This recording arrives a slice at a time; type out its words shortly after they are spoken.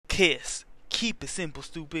kiss. Keep it simple,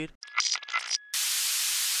 stupid.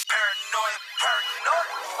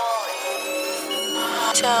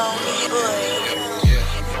 Tell me, boy.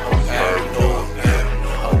 I'm paranoid,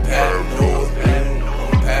 I'm paranoid,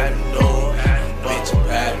 I'm paranoid, bitch, I'm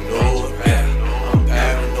paranoid, I'm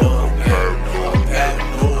paranoid, I'm paranoid, I'm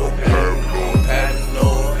paranoid,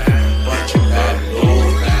 bitch, I'm paranoid.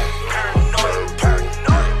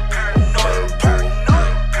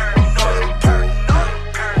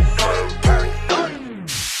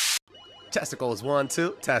 Testicles 1,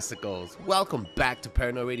 2, testicles. Welcome back to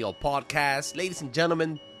Paranoid Radio Podcast. Ladies and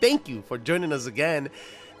gentlemen, thank you for joining us again.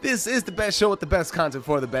 This is the best show with the best content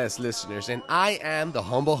for the best listeners, and I am the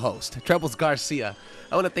humble host, Trebles Garcia.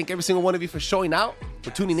 I want to thank every single one of you for showing out, for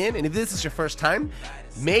tuning in, and if this is your first time,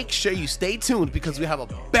 make sure you stay tuned because we have a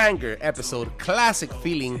banger episode, classic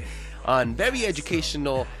feeling on very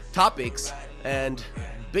educational topics, and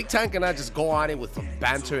Big Tank and I just go on it with some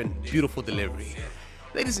banter and beautiful delivery.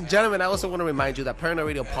 Ladies and gentlemen, I also want to remind you that Paranoid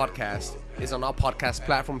Radio Podcast is on all podcast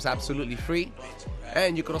platforms absolutely free.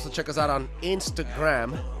 And you can also check us out on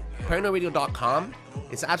Instagram, paranoidradio.com.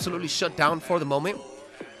 It's absolutely shut down for the moment.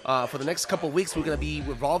 For the next couple of weeks, we're going to be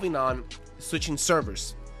revolving on switching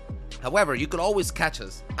servers. However, you can always catch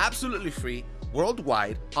us absolutely free,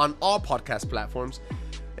 worldwide, on all podcast platforms.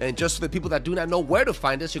 And just for the people that do not know where to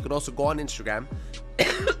find us, you can also go on Instagram.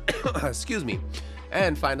 Excuse me.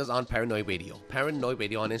 And find us on Paranoid Radio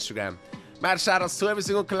on Instagram. Mad shout outs to every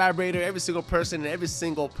single collaborator, every single person, and every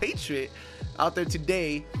single patriot out there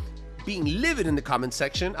today being livid in the comment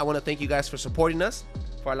section. I want to thank you guys for supporting us,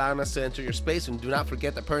 for allowing us to enter your space. And do not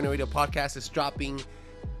forget that Paranoid Radio Podcast is dropping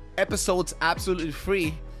episodes absolutely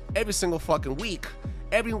free every single fucking week,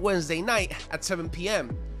 every Wednesday night at 7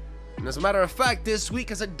 p.m. And as a matter of fact, this week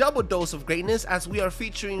is a double dose of greatness as we are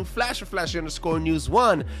featuring Flashy_News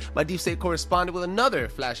 1, my Deep State correspondent, with another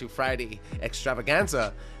Flashy Friday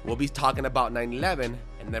extravaganza. We'll be talking about 9/11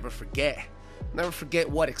 and never forget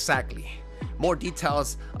what exactly. More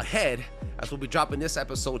details ahead as we'll be dropping this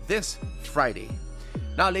episode this Friday.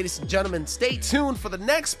 Now, ladies and gentlemen, stay tuned for the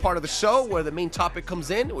next part of the show where the main topic comes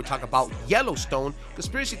in. We'll talk about Yellowstone,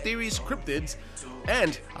 conspiracy theories, cryptids,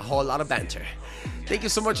 and a whole lot of banter. Thank you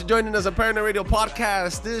so much for joining us on Paranoid Radio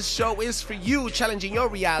Podcast. This show is for you, challenging your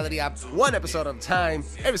reality at one episode at a time,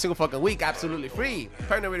 every single fucking week, absolutely free.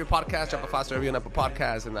 Paranoid Radio Podcast, drop a 5-star review on Apple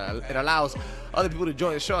Podcasts, and it allows other people to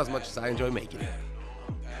join the show as much as I enjoy making it.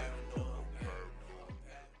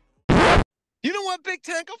 You know what, Big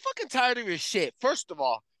Tank? I'm fucking tired of your shit. First and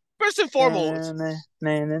foremost.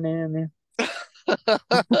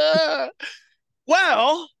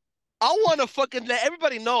 Well, I want to fucking let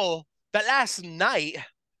everybody know that last night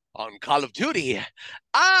on Call of Duty,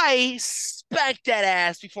 I spanked that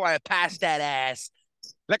ass before I passed that ass.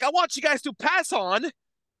 Like, I want you guys to pass on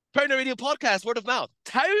Paranoid Radio Podcast, word of mouth.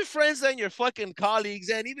 Tell your friends and your fucking colleagues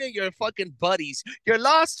and even your fucking buddies, your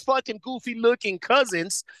lost fucking goofy looking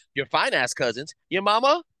cousins, your fine ass cousins, your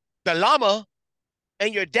mama, the llama,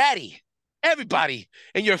 and your daddy. Everybody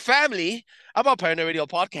in your family about Paranoid Radio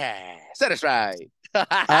Podcast. That is right.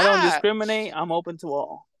 I don't discriminate. I'm open to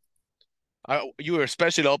all. You were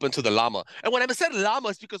especially open to the llama. And when I said llama,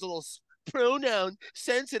 it's because of those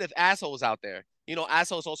pronoun-sensitive assholes out there. You know,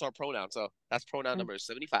 assholes also are pronouns, so that's pronoun number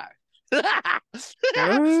 75.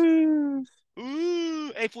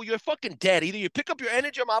 Ooh, hey, fool, you're fucking dead. Either you pick up your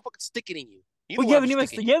energy or I'm fucking sticking in you. Well, you haven't even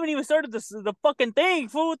started the fucking thing,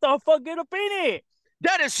 fool. What the fuck? Get up in it.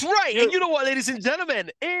 That is right. And you know what, ladies and gentlemen?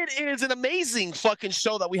 It is an amazing fucking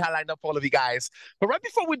show that we have lined up for all of you guys. But right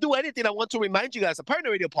before we do anything, I want to remind you guys the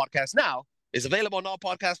Paranoid Radio Podcast now is available on all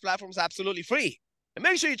podcast platforms absolutely free. And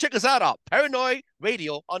make sure you check us out on Paranoid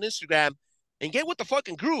Radio on Instagram and get with the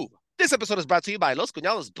fucking groove. This episode is brought to you by Los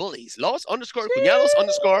Cuñados Bullies.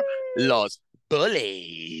 Los_Cuñados_Los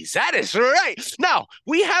Bullies. That is right. Now,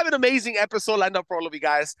 we have an amazing episode lined up for all of you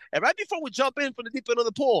guys. And right before we jump in from the deep end of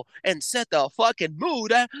the pool and set the fucking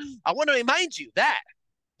mood, I want to remind you that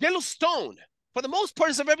Yellowstone, for the most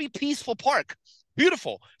part, is a very peaceful park.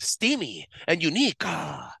 Beautiful, steamy, and unique.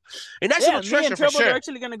 A national treasure, me and for Trebles sure. are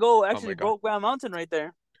actually going to go Brokeback Mountain right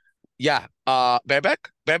there. Yeah,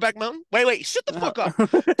 Bareback Mountain? Wait, shut the fuck up.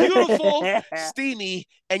 Beautiful, steamy,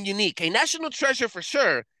 and unique. A national treasure for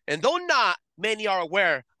sure. And though not many are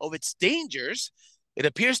aware of its dangers, it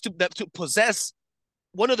appears to possess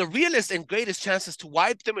one of the realest and greatest chances to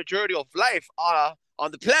wipe the majority of life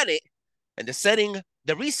on the planet and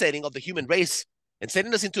the resetting of the human race and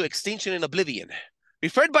sending us into extinction and oblivion.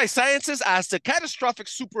 Referred by scientists as the catastrophic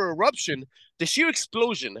super eruption, the sheer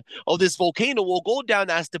explosion of this volcano will go down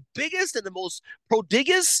as the biggest and the most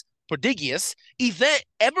prodigious prodigious event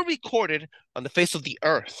ever recorded on the face of the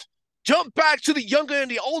earth. Jump back to the younger and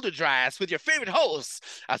the older Dryas with your favorite hosts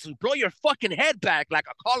as we blow your fucking head back like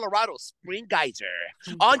a Colorado spring geyser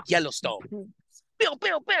on Yellowstone. Boom,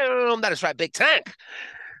 boom, boom. That is right, Big Tank.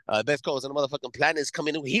 Best coast on the motherfucking planet is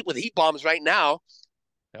coming in heat with heat bombs right now.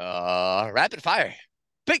 Rapid fire.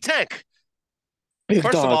 Big Tank. Big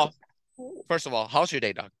First dog. of all, how's your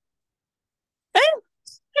day, dog?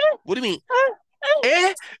 What do you mean?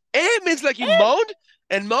 Means like you moaned,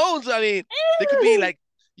 and moans, I mean, they could be like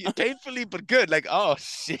painfully but good. Like, oh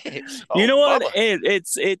shit. Oh, You know what? mama.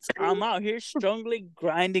 It's I'm out here struggling,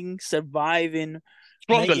 grinding, surviving,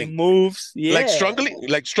 making Strangling. moves. Yeah. Like strangling?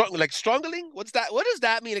 Like strangling? What's that? What does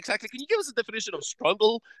that mean exactly? Can you give us a definition of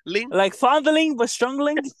strangling? Like fondling but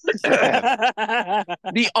strangling.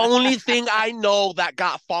 The only thing I know that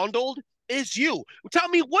got fondled is you. Tell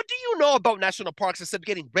me, what do you know about national parks instead of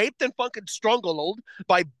getting raped and fucking strangled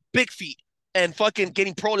by big feet and fucking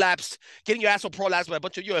getting prolapsed, getting your asshole prolapsed by a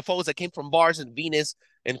bunch of UFOs that came from Mars and Venus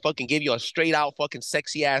and fucking gave you a straight out fucking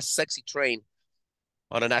sexy train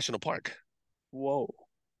on a national park? Whoa.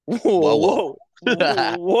 Whoa, whoa.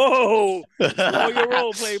 Whoa. Slow your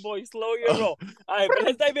roll, Playboy. Slow your roll. All right, but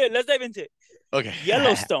let's dive in. Let's dive into it. Okay.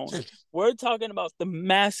 Yellowstone. We're talking about the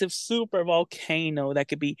massive super volcano that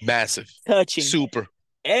could be Massive. touching Super.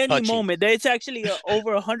 any touching. moment. It's actually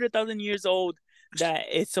over 100,000 years old that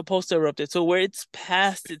it's supposed to erupt it. So where it's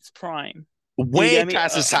past its prime. Way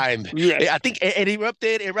past its time. Yeah. I think it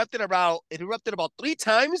erupted about 3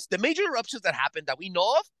 times. The major eruptions that happened that we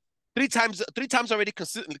know of, three times already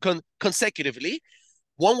consecutively.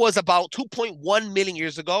 One was about 2.1 million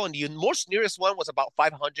years ago, and the most nearest one was about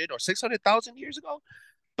 500 or 600,000 years ago.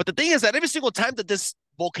 But the thing is that every single time that this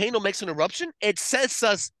volcano makes an eruption, it sets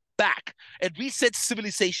us back. It resets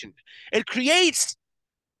civilization. It creates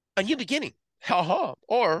a new beginning.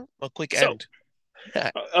 Or a quick end.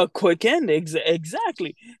 A quick end,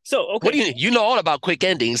 exactly. So, okay. What do you know all about quick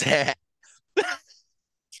endings? I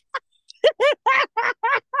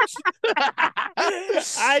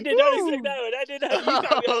did not expect that one. I did not. You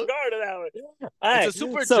got me off guard on that one. It's a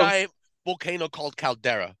super giant volcano called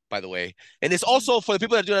Caldera, by the way. And it's also, for the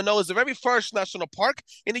people that do not know, is the very first national park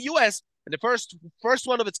in the U.S. and the first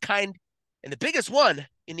one of its kind and the biggest one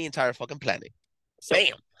in the entire fucking planet. So,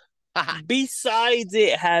 bam. Besides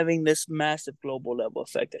it having this massive global level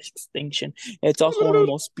effect extinction, it's also one of the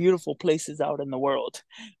most beautiful places out in the world.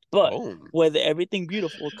 But whether everything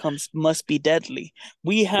beautiful must be deadly.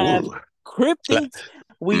 We have cryptids.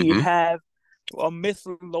 We have a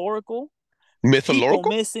mythological. People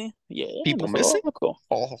missing. Yeah. People missing?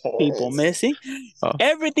 People missing.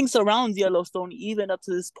 Everything surrounds Yellowstone, even up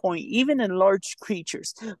to this point, even in large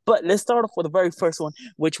creatures. But let's start off with the very first one,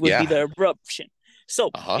 which would be the eruption.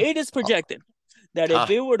 So it is projected that if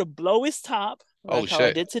it were to blow its top, like how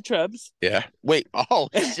I did to Trebles. Yeah. Wait. Oh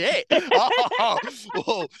shit.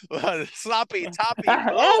 Whoa. Sloppy, toppy,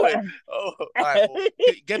 blowing. Oh. All right. Well,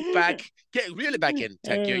 get really back in,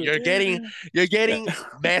 Tech. You're getting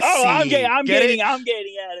messy. Oh, I'm getting at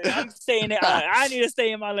it. I'm staying. I need to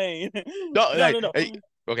stay in my lane. No.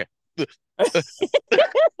 Okay.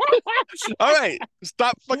 All right.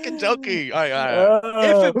 Stop fucking joking. All right.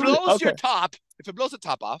 If it blows your top, if it blows the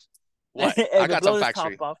top off, what? I got some facts for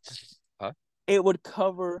you. It would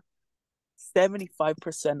cover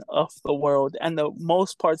 75% of the world, and the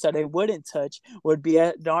most parts that it wouldn't touch would be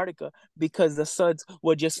Antarctica because the suds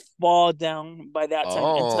would just fall down by that time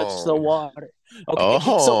and touch the water. Okay,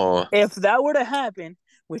 so if that were to happen,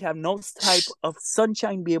 we'd have no type of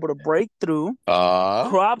sunshine be able to break through.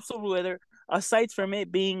 Crops would wither. Aside from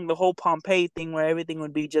it being the whole Pompeii thing where everything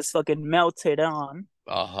would be just fucking melted on.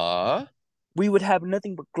 We would have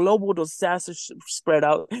nothing but global disasters spread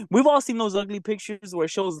out. We've all seen those ugly pictures where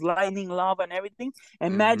it shows lightning, lava, and everything.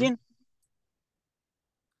 Imagine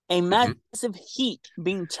a massive heat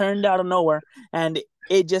being turned out of nowhere and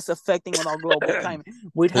it just affecting on our global climate.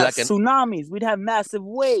 We'd have tsunamis. We'd have massive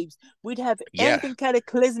waves. We'd have anything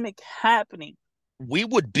cataclysmic happening. We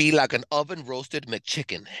would be like an oven-roasted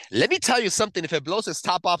McChicken. Let me tell you something. If it blows its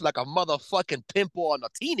top off like a motherfucking pimple on a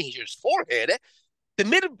teenager's forehead, the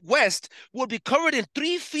Midwest will be covered in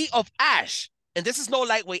 3 feet of ash. And this is no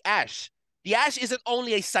lightweight ash. The ash isn't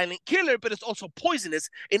only a silent killer, but it's also poisonous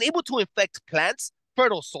and able to infect plants,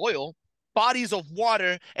 fertile soil, bodies of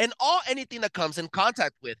water, and anything that comes in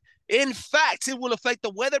contact with. In fact, it will affect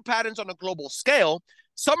the weather patterns on a global scale.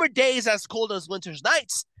 Summer days as cold as winter's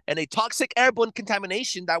nights, and a toxic airborne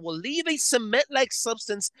contamination that will leave a cement-like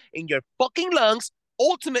substance in your fucking lungs,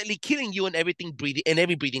 ultimately killing you and every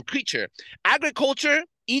breathing creature. Agriculture,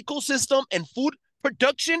 ecosystem, and food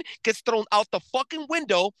production gets thrown out the fucking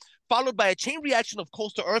window followed by a chain reaction of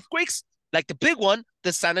coastal earthquakes, like the big one,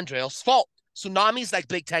 the San Andreas Fault. Tsunamis, like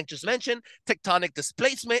Big Tank just mentioned, tectonic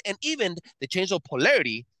displacement, and even the change of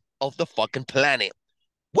polarity of the fucking planet.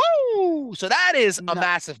 Woo! So that is a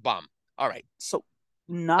massive bomb. All right. So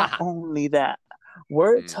not only that,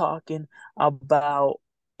 we're talking about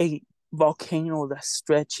a volcano that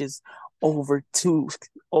stretches over two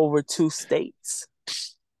states.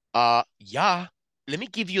 Yeah. Let me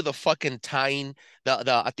give you the fucking time.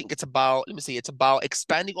 I think it's about, let me see, it's about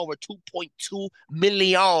expanding over 2.2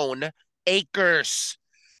 million acres.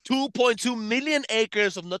 2.2 million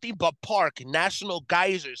acres of nothing but park, national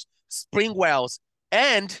geysers, spring wells,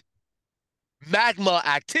 and magma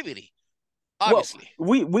activity. Obviously.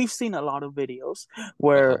 Well, we've seen a lot of videos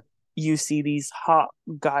where you see these hot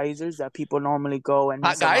geysers that people normally go and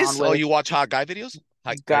hot mess around guys? with. Oh, you watch hot guy videos?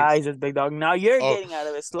 Hot guys is big dog. Now you're getting out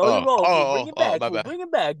of it. Slowly roll. Bring it back. Bring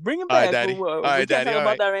it back. Bring it All right, back. Daddy. All right, we can't Daddy. talk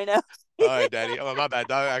about that right now. All right, Daddy. Oh, my bad,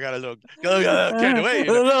 dog. I got a little can't wait.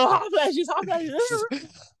 Hot flashes.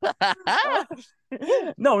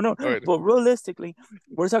 No. Right. But realistically,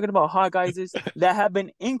 we're talking about hot geysers that have been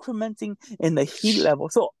incrementing in the heat level.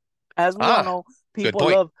 So, as we all know, people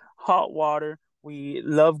love hot water. We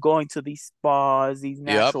love going to these spas, these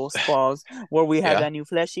natural spas, where we have that new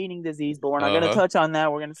flesh-eating disease. But we're not going to touch on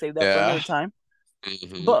that. We're going to save that for another time.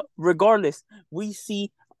 But regardless, we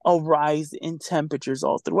see a rise in temperatures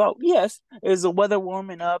all throughout. Yes, is the weather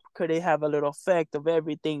warming up? Could it have a little effect of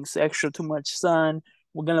everything's extra too much sun?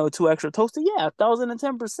 We're gonna go too extra toasty. Yeah,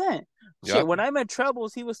 1,010%. Shit, when I met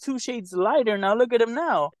Trebles, he was 2 shades lighter. Now look at him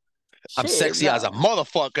now. I'm sexy as a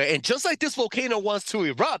motherfucker, and just like this volcano wants to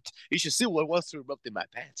erupt, you should see what wants to erupt in my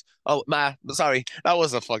pants. Oh, sorry, that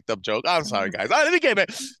was a fucked up joke. I'm sorry, guys. Let me get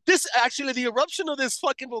it. The eruption of this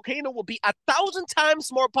fucking volcano will be 1,000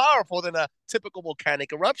 times more powerful than a typical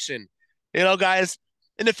volcanic eruption. You know, guys.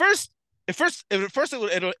 And it'll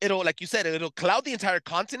like you said, it'll cloud the entire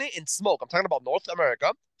continent in smoke. I'm talking about North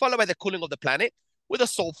America, followed by the cooling of the planet with a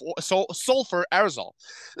sulfur aerosol.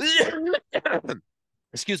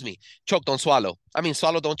 Excuse me. Choke, don't swallow. I mean,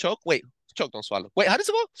 swallow, don't choke. Wait, choke, don't swallow. Wait, how does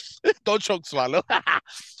it go? Don't choke, swallow.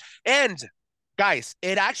 And guys,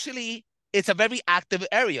 it's a very active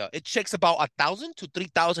area. It shakes about 1,000 to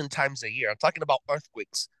 3,000 times a year. I'm talking about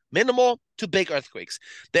earthquakes, minimal to big earthquakes.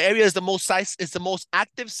 The area is the most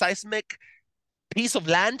active seismic piece of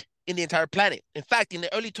land in the entire planet. In fact, in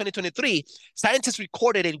the early 2023, scientists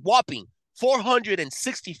recorded a whopping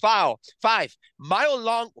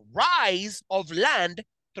 465-mile-long rise of land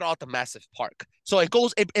throughout the massive park. So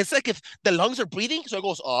it's like if the lungs are breathing, so it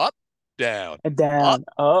goes up, down,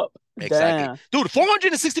 up. Exactly. Down. Dude,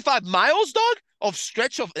 465 miles, dog, of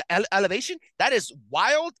stretch of elevation. That is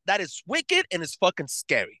wild, that is wicked, and it's fucking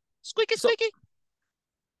scary. Squeaky.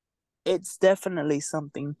 It's definitely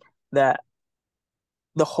something that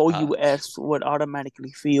the whole U.S. would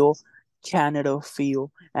automatically feel, Canada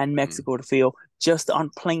feel, and Mexico to feel, just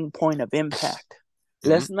on plain point of impact.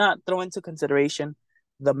 Let's not throw into consideration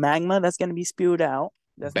the magma that's going to be spewed out.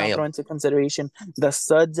 Let's not throw into consideration the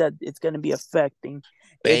suds that it's going to be affecting.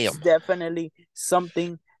 It's definitely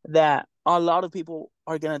something that a lot of people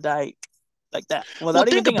are going to die like that.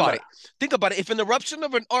 Think about it. Think about it. If an eruption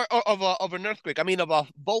of an earthquake, of a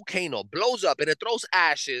volcano blows up and it throws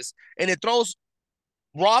ashes and it throws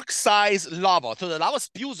rock-sized lava. So the lava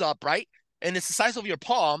spews up, right? And it's the size of your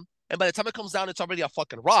palm. And by the time it comes down, it's already a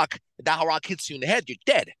fucking rock. That rock hits you in the head, you're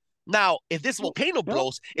dead. Now, if this volcano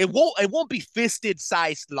blows, it won't be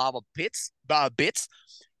fisted-sized lava bits.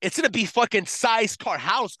 It's gonna be fucking size car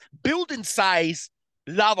house, building-size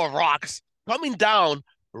lava rocks coming down,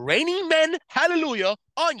 raining men, hallelujah,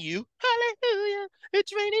 on you. Hallelujah,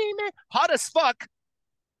 it's raining men. Hot as fuck,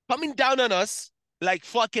 coming down on us like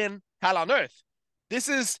fucking hell on earth. This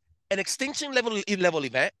is an extinction level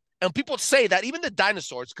event. And people say that even the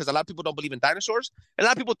dinosaurs, because a lot of people don't believe in dinosaurs, a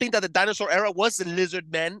lot of people think that the dinosaur era was the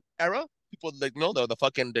lizard man era. People the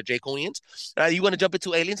Draconians. You want to jump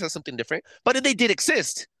into aliens, that's something different. But they did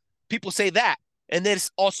exist. People say that. And then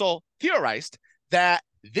it's also theorized that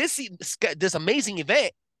this amazing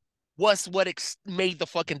event was what made the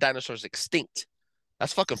fucking dinosaurs extinct.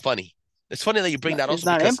 That's fucking funny. It's funny that you bring that up. It's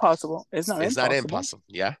not impossible. It's not impossible.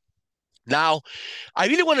 Yeah. Now, I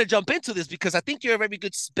really want to jump into this because I think you're a very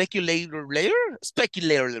good speculator. You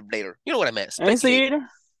know what I meant? Instigator?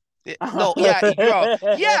 No,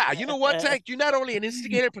 yeah, you know what, Tank? You're not only an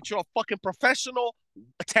instigator, but you're a fucking professional.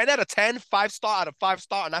 10 out of 10, 5-star out of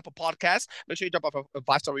 5-star on Apple Podcasts. Make sure you drop off a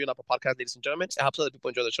 5-star review on Apple Podcasts, ladies and gentlemen. It helps other people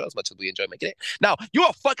enjoy the show as much as we enjoy making it. Now, you're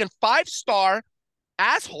a fucking 5-star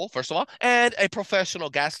asshole, first of all, and a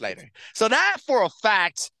professional gaslighter. So that, for a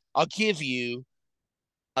fact, I'll give you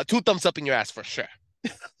Two thumbs up in your ass for sure.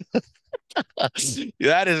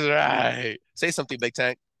 That is right. Say something, Big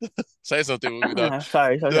Tank. Say something.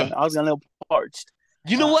 Sorry, I was a little parched.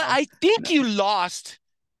 You know what? Um, I think you lost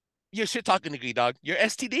your shit talking degree, dog. Your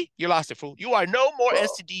STD, you lost it, fool. You are no more but,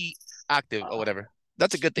 STD active or whatever.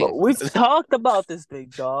 That's a good thing. but we've talked about this,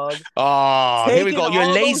 big dog. Oh, here we Taking go. Your all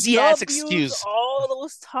those lazy ass W's excuse. all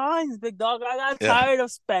those times, big dog. I got Yeah. tired of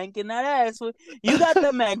spanking that ass. You got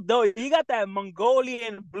the McDo, you got that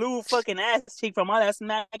Mongolian blue fucking ass cheek from all that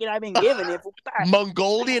smacking I've been giving it.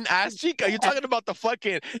 Mongolian ass cheek? Are you talking about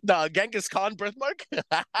the Genghis Khan birthmark?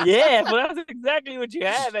 Yeah, but that's exactly what you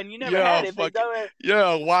have, and you never had it, big dog. You're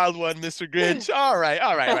a wild one, Mr. Grinch. All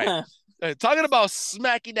right. Talking about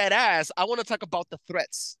smacking that ass, I want to talk about the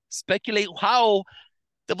threats. Speculate how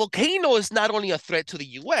the volcano is not only a threat to the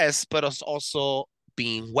US, but it's also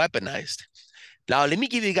being weaponized. Now, let me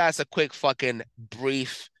give you guys a quick fucking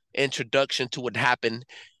brief introduction to what happened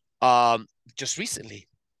just recently.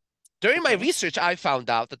 During my research, I found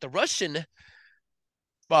out that the Russian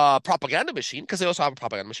propaganda machine, because they also have a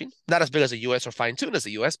propaganda machine, not as big as the US or fine-tuned as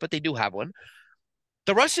the US, but they do have one.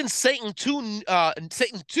 The Russian Satan 2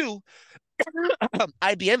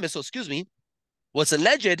 IBM missile, was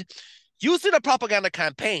alleged used in a propaganda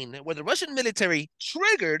campaign where the Russian military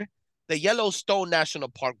triggered the Yellowstone National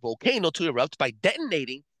Park volcano to erupt by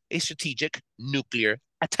detonating a strategic nuclear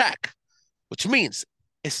attack, which means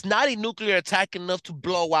it's not a nuclear attack enough to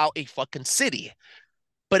blow out a fucking city,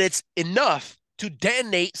 but it's enough to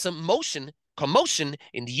detonate some commotion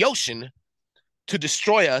in the ocean to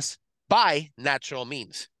destroy us by natural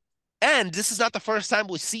means. And this is not the first time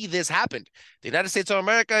we see this happen. The United States of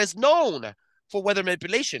America is known for weather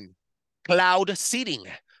manipulation, cloud seeding,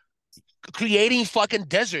 creating fucking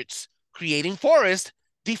deserts, creating forest,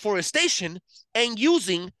 deforestation, and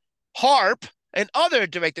using HARP and other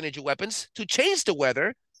direct energy weapons to change the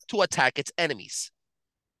weather to attack its enemies.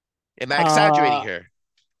 Am I exaggerating here?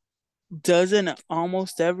 Doesn't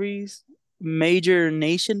almost every major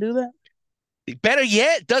nation do that? Better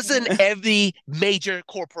yet, doesn't every major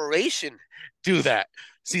corporation do that?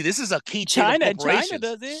 See, this is a key chain of corporations. China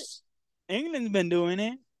does it. England's been doing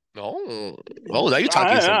it. Oh, now you're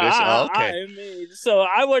talking some good shit. Okay. I mean, so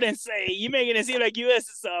I wouldn't say you're making it seem like U.S.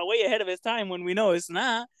 is way ahead of its time when we know it's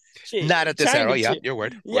not. Shit, not at this era. Yeah, shit. your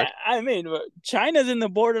word. Yeah, I mean, China's in the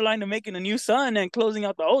borderline of making a new sun and closing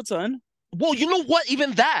out the old sun. Well, you know what?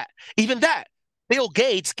 Even that. Bill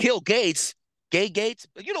Gates, Gates.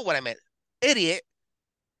 You know what I meant. Idiot.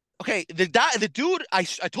 Okay, the dude I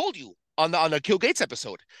told you on the Kill Gates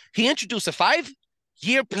episode, he introduced a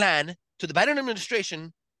 5-year plan to the Biden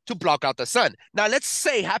administration to block out the sun. Now, let's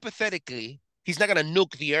say hypothetically, he's not gonna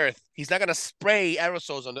nuke the Earth. He's not gonna spray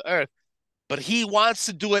aerosols on the Earth, but he wants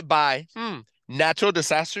to do it by natural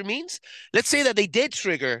disaster means. Let's say that they did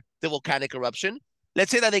trigger the volcanic eruption. Let's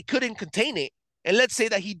say that they couldn't contain it, and let's say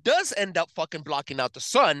that he does end up fucking blocking out the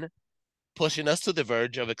sun, pushing us to the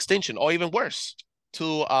verge of extinction, or even worse,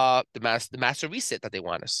 to the master reset that they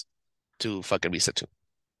want us to fucking reset to.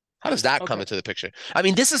 How does that come into the picture? I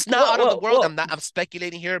mean, this is not out of the world. I'm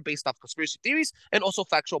speculating here based off conspiracy theories and also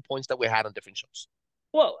factual points that we had on different shows.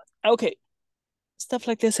 Well, okay. Stuff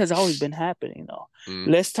like this has always been happening, though.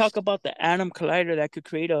 Let's talk about the atom collider that could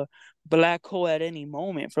create a black hole at any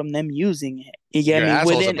moment from them using it. You get me?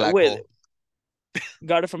 Within a black hole.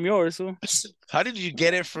 Got it from yours. Huh? How did you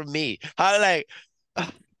get it from me? How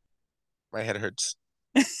my head hurts.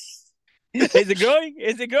 Is it growing?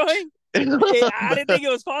 I didn't think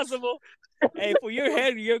it was possible. Hey, for your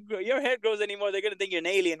head grows anymore, they're gonna think you're an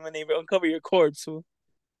alien when they uncover your corpse. Huh?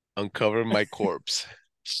 Uncover my corpse.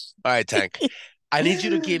 All right, Tank. I need you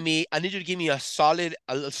to give me a solid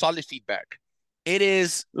feedback.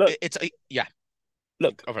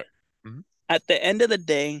 Look. Over. At the end of the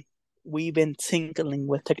day, we've been tinkling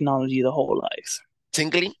with technology the whole lives.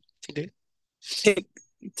 Tingling?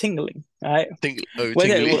 Tingling, all right?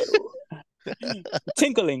 Tingling.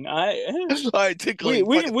 Tinkling, all right? All right, tinkling.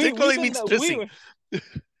 Tinkling means pissing.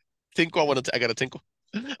 Tinkle, I got to tinkle.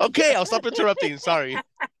 Okay, I'll stop interrupting. Sorry.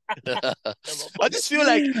 I just feel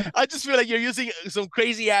like you're using some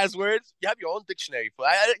crazy ass words. You have your own dictionary.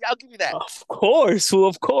 I'll give you that. Of course.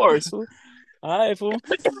 All right, fool.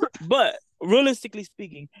 But realistically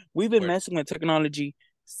speaking, we've been messing with technology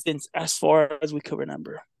since as far as we could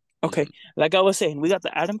remember. Okay, like I was saying, we got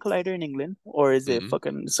the atom collider in England, or is it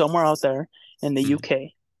fucking somewhere out there in the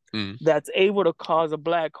UK that's able to cause a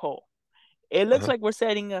black hole. It looks like we're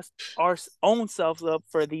setting our own selves up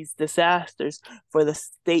for these disasters for the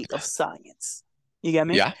state of science. You get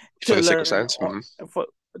me? Yeah, for the sake of science.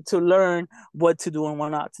 To learn what to do and what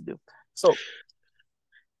not to do. So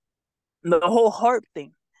the whole HARP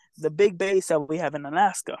thing, the big base that we have in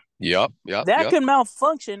Alaska. Yep. That can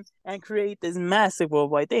malfunction and create this massive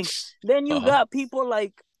worldwide thing. Then you got people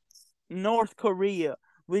like North Korea.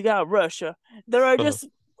 We got Russia. There are just,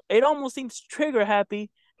 it almost seems trigger happy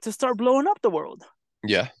to start blowing up the world.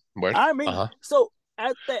 Yeah. Word. I mean, so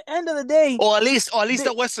at the end of the day, or at least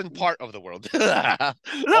the western part of the world. I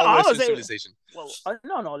Western was saying, civilization. well,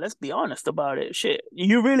 no, let's be honest about it. Shit,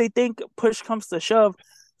 you really think push comes to shove,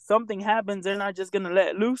 something happens, they're not just gonna let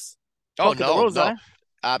it loose? Oh no.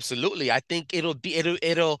 Absolutely. I think it'll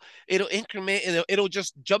increment, it'll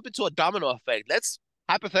just jump into a domino effect. Let's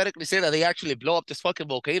hypothetically say that they actually blow up this fucking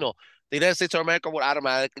volcano. The United States of America would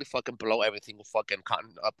automatically fucking blow everything fucking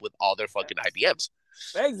continent up with all their fucking IBMs.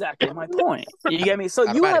 Exactly my point. You get me? So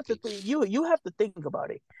you have to think, you have to think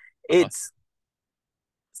about it. It's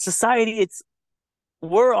society.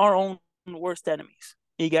 We're our own worst enemies.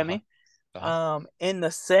 You get me? In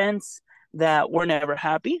the sense that we're never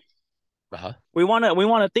happy. We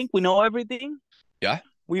wanna think we know everything. Yeah.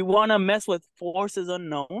 We wanna mess with forces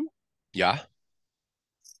unknown. Yeah.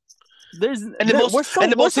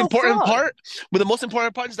 The most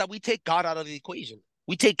important part is that we take God out of the equation.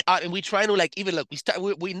 We take out and we try to like even look.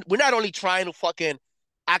 We're not only trying to fucking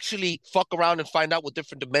actually fuck around and find out what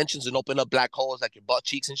different dimensions and open up black holes like your butt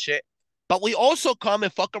cheeks and shit, but we also come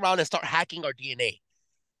and fuck around and start hacking our DNA.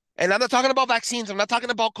 And I'm not talking about vaccines. I'm not talking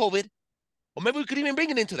about COVID. Or maybe we could even bring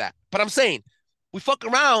it into that. But I'm saying we fuck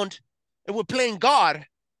around and we're playing God.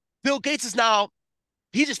 Bill Gates is now,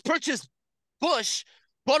 he just purchased Bush,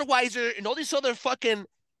 Budweiser, and all these other fucking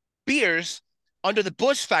beers under the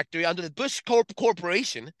Bush factory, under the Bush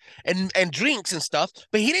Corporation, and drinks and stuff.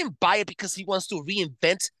 But he didn't buy it because he wants to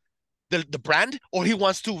reinvent the brand, or he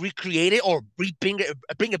wants to recreate it, or bring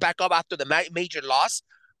it back up after the major loss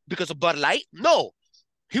because of Bud Light. No.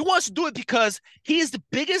 He wants to do it because he is the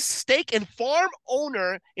biggest steak and farm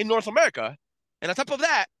owner in North America. And on top of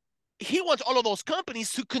that, he wants all of those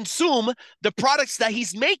companies to consume the products that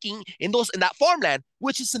he's making in that farmland,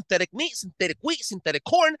 which is synthetic meat, synthetic wheat, synthetic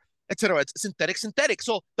corn, etc. It's synthetic.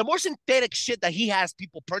 So the more synthetic shit that he has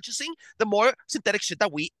people purchasing, the more synthetic shit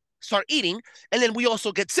that we start eating. And then we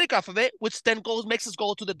also get sick off of it, which then makes us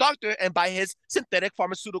go to the doctor and buy his synthetic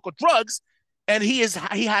pharmaceutical drugs. And he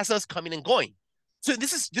has us coming and going. So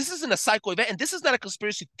this isn't a psycho event, and this is not a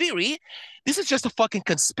conspiracy theory. This is just a fucking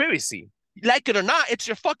conspiracy. Like it or not, it's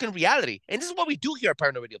your fucking reality. And this is what we do here at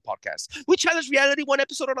Paranormal Radio Podcast. We challenge reality one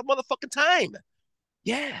episode at a motherfucking time.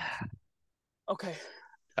 Yeah. Okay.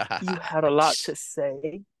 You had a lot to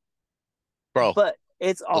say. Bro. But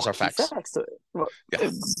it's all facts to it.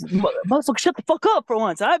 Motherfucker, shut the fuck up for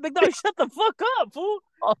once. All right, big dog, shut the fuck up, fool.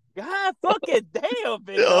 God fucking damn,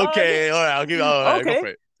 big dog. Okay, all right, I'll give you okay. Go for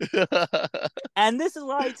it. And this is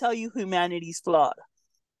why I tell you humanity's flawed.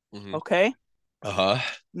 Okay?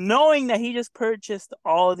 Knowing that he just purchased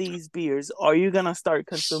all these beers, are you gonna start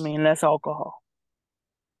consuming less alcohol?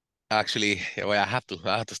 Actually, I have to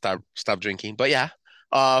stop drinking. But yeah.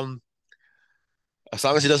 As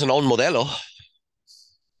long as he doesn't own Modelo.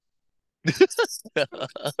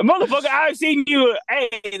 Motherfucker, I've seen you. Hey,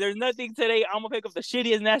 there's nothing today. I'm gonna pick up the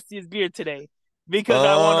shittiest, nastiest beer today. Because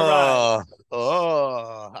I want to ride.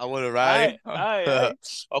 I want to ride. All right.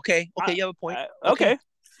 Okay, you have a point. Okay.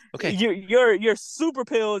 Okay. Your super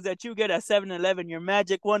pills that you get at 7-Eleven, your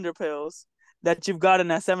magic wonder pills that you've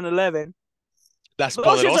gotten at 7-Eleven. Las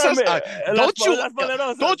Poderosas?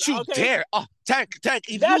 Don't you dare. Oh, Tank,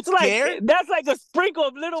 if that's you dare. That's like a sprinkle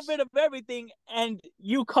of little bit of everything, and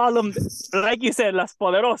you call them, like you said, Las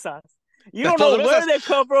Poderosas. You don't know where they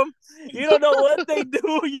come from. You don't know what they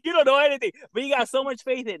do. You don't know anything. But you got so much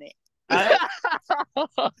faith in it. Right?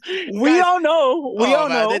 We all know.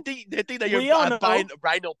 They think that you're buying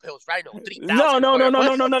Rhino pills. Rhino 3000.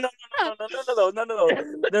 No.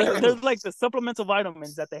 There's like the supplemental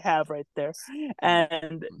vitamins that they have right there,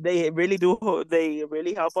 and they really do. They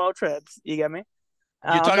really help out Trebles. You get me?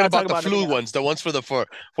 You're talking about the flu ones, the ones for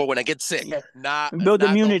when I get sick. Yeah. Not build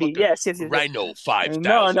immunity. Yes. Rhino 5000.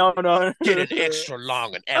 No. Get an extra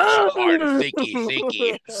long and extra hard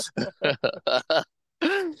thingy.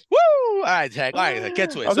 Woo! All right, Tank. All right, get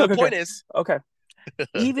to it. So the point is,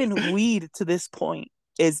 even weed to this point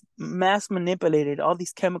is mass manipulated. All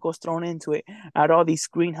these chemicals thrown into it at all these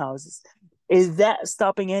greenhouses. Is that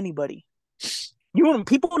stopping anybody?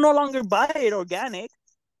 People no longer buy it organic.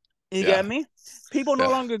 You get me? People no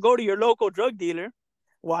longer go to your local drug dealer.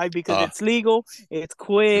 Why? Because it's legal, it's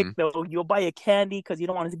quick. You'll buy a candy because you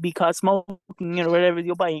don't want to be caught smoking or whatever.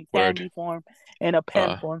 You'll buy in candy form and a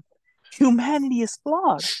pen form. Humanity is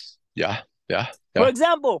flawed. Yeah. For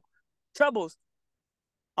example, Trebles.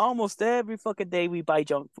 Almost every fucking day we buy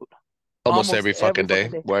junk food. Almost every fucking day.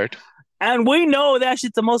 Word. And we know that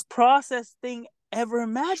shit's the most processed thing ever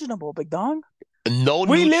imaginable, big dog. No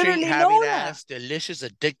We nutrient literally know having that. ass, delicious,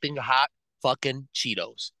 addicting, hot fucking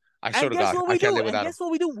Cheetos. I swear And to guess God, what I we can't do? live And without them. guess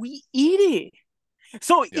what we do? We eat it.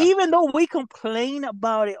 So Yeah. even though we complain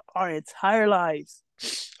about it our entire lives,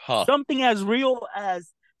 Huh. something as real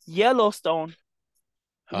as Yellowstone,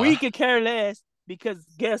 we could care less because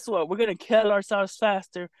guess what? We're gonna kill ourselves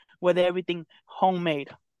faster with everything homemade.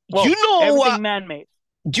 Well, You know everything man-made.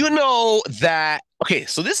 Do you know that? Okay,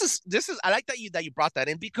 so this is I like that you brought that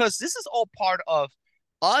in because this is all part of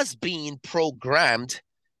us being programmed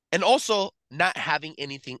and also not having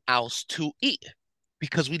anything else to eat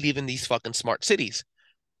because we live in these fucking smart cities.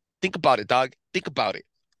 Think about it, dog. Think about it.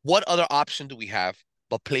 What other option do we have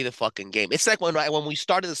but play the fucking game? It's like when we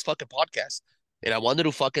started this fucking podcast and I wanted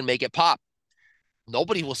to fucking make it pop.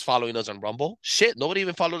 Nobody was following us on Rumble. Shit, nobody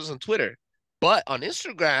even followed us on Twitter. But on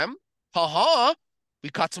Instagram, we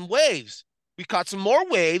caught some waves. We caught some more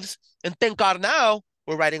waves. And thank God now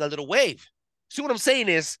we're riding a little wave. See what I'm saying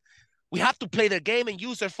is we have to play their game and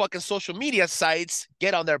use their fucking social media sites,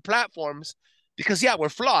 get on their platforms. Because yeah, we're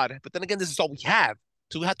flawed. But then again, this is all we have.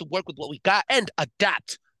 So we have to work with what we got and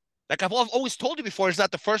adapt. Like I've always told you before, it's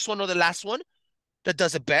not the first one or the last one that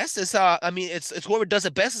does it best. It's whoever does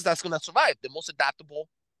it best is that's gonna survive. The most adaptable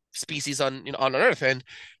species on Earth, and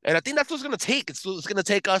I think that's what's gonna take. It's gonna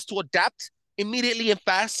take us to adapt immediately and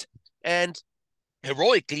fast and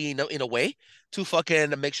heroically in a way to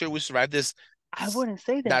fucking make sure we survive this. I wouldn't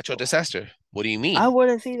say that natural disaster. What do you mean? I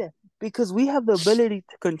wouldn't say that because we have the ability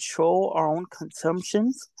to control our own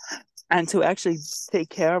consumptions and to actually take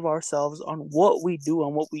care of ourselves on what we do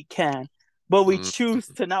and what we can. But we choose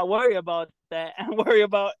to not worry about that and worry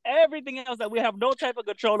about everything else that we have no type of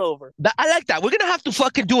control over. I like that. We're gonna have to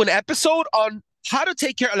fucking do an episode on how to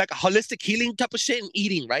take care of like a holistic healing type of shit and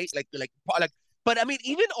eating, right? Like. But I mean,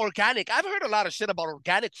 even organic. I've heard a lot of shit about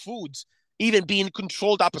organic foods even being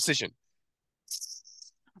controlled opposition.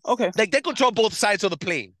 Okay. Like they control both sides of the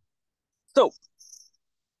plane. So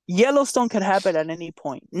Yellowstone could happen at any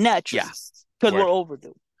point, naturally. Yeah. Because we're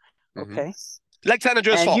overdue. Okay. Like San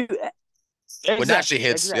Andreas Fault. Exactly, when that shit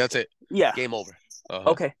hits, that's it. Yeah. Game over.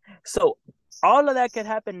 Okay. So all of that could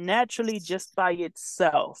happen naturally just by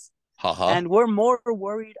itself. And we're more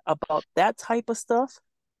worried about that type of stuff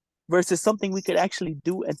versus something we could actually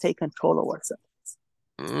do and take control of ourselves.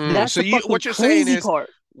 That's so what you're saying is part.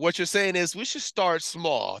 What you're saying is we should start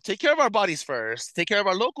small. Take care of our bodies first. Take care of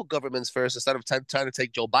our local governments first instead of trying to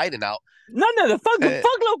take Joe Biden out. No, fuck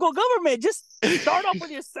local government. Just start off with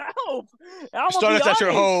yourself. Start at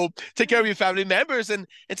your home. Take care of your family members and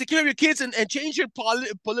take care of your kids and change your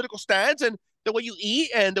political stance and the way you eat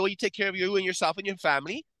and the way you take care of you and yourself and your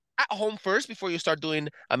family at home first before you start doing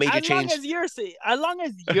a major change. As long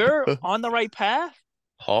as you're on the right path,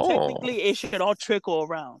 technically it should all trickle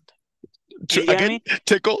around. Again,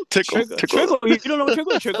 tickle. You don't know what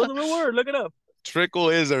trickle is? Trickle is a real word. Look it up. Trickle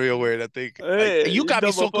is a real word, I think. Hey, you got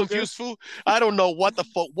me so confused, fool. I don't know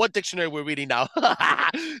what dictionary we're reading now.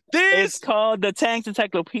 It's called the Tank's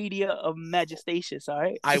Encyclopedia of Majestacious, all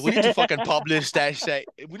right? We need to fucking publish that shit.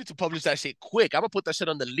 We need to publish that shit quick. I'm gonna put that shit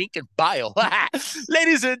on the link in bio.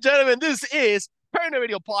 Ladies and gentlemen, this is Paranoid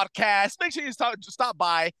Radio Podcast. Make sure you stop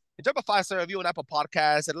by and drop a 5-star review on Apple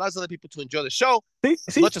Podcasts. It allows other people to enjoy the show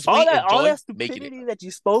as much as all that stupidity that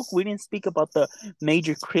you spoke. We didn't speak about the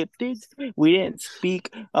major cryptids. We didn't speak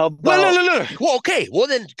about. Well, okay. Well,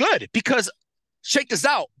 then good because check this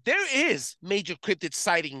out. There is major cryptid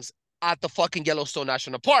sightings at the fucking Yellowstone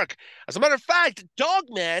National Park. As a matter of fact,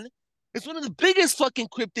 Dogman is one of the biggest fucking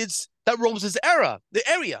cryptids that roams the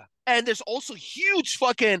area. And there's also huge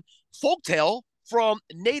fucking folktale from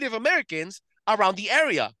Native Americans around the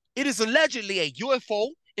area. It is allegedly a UFO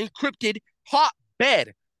encrypted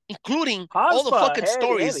hotbed, including all the fucking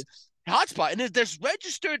stories. Hotspot. And there's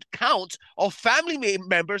registered counts of family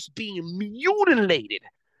members being mutilated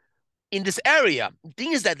in this area. The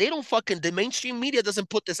thing is that the mainstream media doesn't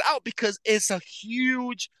put this out because it's a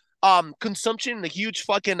huge consumption, a huge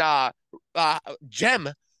fucking gem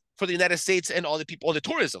for the United States and all the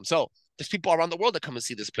tourism. So there's people around the world that come and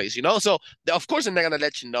see this place, So of course they're not gonna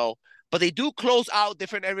let you know. But they do close out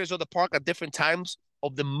different areas of the park at different times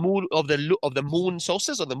of the moon moon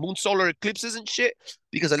solstice or the moon solar eclipses and shit,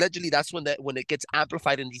 because allegedly that's when it gets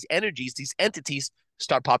amplified and these energies, these entities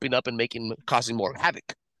start popping up and causing more havoc.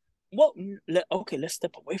 Well, let's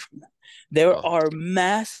step away from that. There are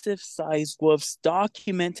massive size wolves,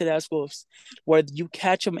 documented as wolves, where you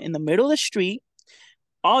catch them in the middle of the street.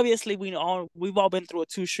 Obviously, we've all been through a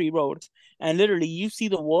 2-street road, and literally you see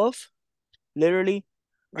the wolf, literally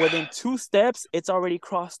within 2 steps, it's already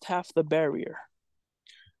crossed half the barrier.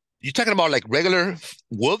 You talking about like regular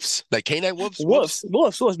wolves, like canine wolves? Wolves,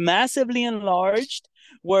 massively enlarged,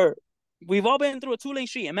 where we've all been through a 2-lane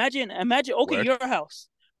street. Imagine, okay, Word. your house.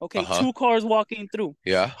 Okay, Uh-huh. 2 cars walking through.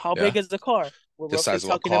 Yeah. How yeah. big is the car? We're The roughly size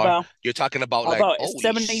of a talking car. You're talking about like about holy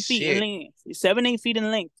 7-8 feet in shit. length. 7-8 feet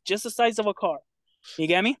in length, just the size of a car. You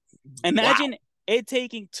get me? Imagine it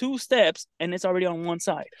taking 2 steps and it's already on one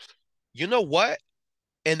side. You know what?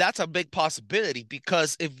 And that's a big possibility,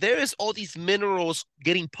 because if there is all these minerals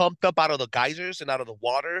getting pumped up out of the geysers and out of the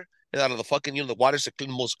water and out of the fucking, the water's the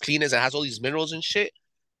most cleanest and has all these minerals and shit,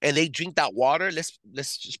 and they drink that water,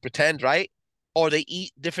 let's just pretend, right? Or they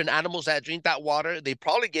eat different animals that drink that water, they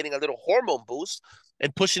probably getting a little hormone boost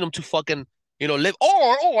and pushing them to fucking, live.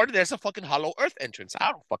 Or there's a fucking hollow earth entrance.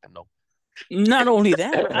 I don't fucking know. Not only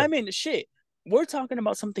that, I mean, shit. We're talking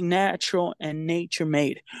about something natural and nature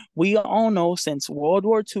made. We all know since World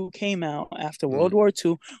War II came out, after World War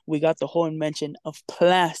II, we got the whole invention of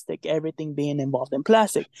plastic, everything being involved in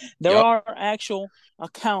plastic. There are actual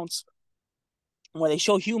accounts where they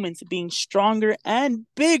show humans being stronger and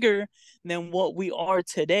bigger than what we are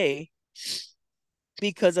today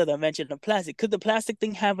because of the invention of plastic. Could the plastic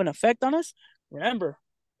thing have an effect on us? Remember,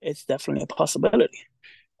 it's definitely a possibility.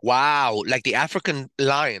 Wow, like the African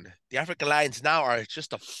lion. The African lions now are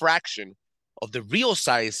just a fraction of the real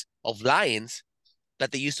size of lions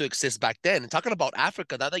that they used to exist back then. And talking about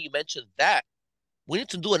Africa, now that you mentioned that, we need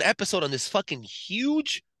to do an episode on this fucking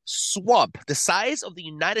huge swamp, the size of the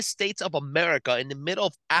United States of America in the middle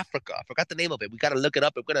of Africa. I forgot the name of it. We got to look it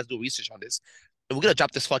up. We're going to do research on this. And we're going to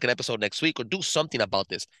drop this fucking episode next week or do something about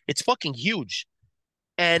this. It's fucking huge.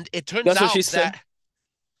 And it turns out what she that... said.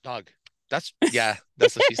 Dog. That's what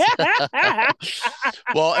she said.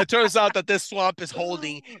 Well, it turns out that this swamp is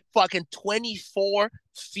holding fucking 24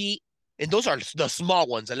 feet, and those are the small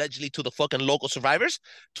ones, allegedly, to the fucking local survivors.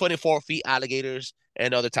 24 feet alligators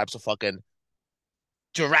and other types of fucking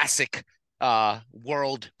Jurassic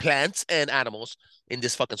world plants and animals in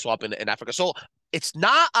this fucking swamp in Africa. So it's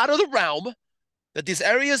not out of the realm that these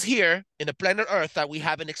areas here in the planet Earth that we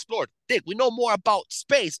haven't explored. Dick, we know more about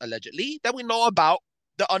space, allegedly, than we know about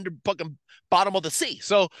the under fucking bottom of the sea.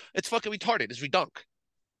 So it's fucking retarded. It's redunk.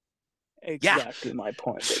 Exactly my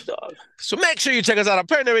point, big dog. So make sure you check us out on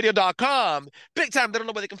ParanoidRadio.com. Big time. They don't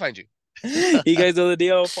know where they can find you. You guys know the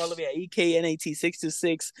deal. Follow me at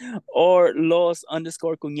EKNAT626 or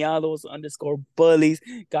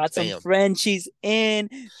Los_Cuñados_bullies. Got some Frenchies in.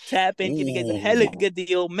 Tap in. Give you guys a hella good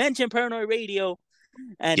deal. Mention Paranoid Radio.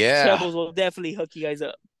 And Trebles will definitely hook you guys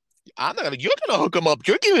up. You're gonna hook them up.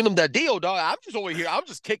 You're giving them that deal, dog. I'm just over here. I'm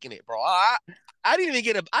just kicking it, bro. I didn't even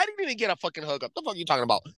get a fucking hookup. The fuck you talking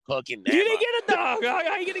about? Hooking them. You didn't get a dog.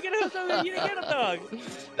 How you gonna get a hookup? You didn't get a dog.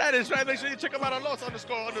 That is right. Make sure you check them out on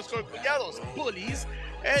Los_Cuñados bullies.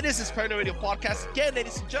 And this is Paranoid Radio Podcast. Again,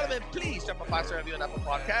 ladies and gentlemen, please drop a 5-star review on Apple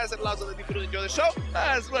Podcasts. It allows other people to enjoy the show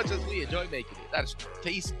as much as we enjoy making it. That is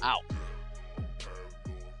peace out.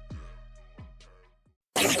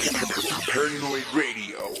 Paranoid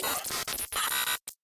Radio.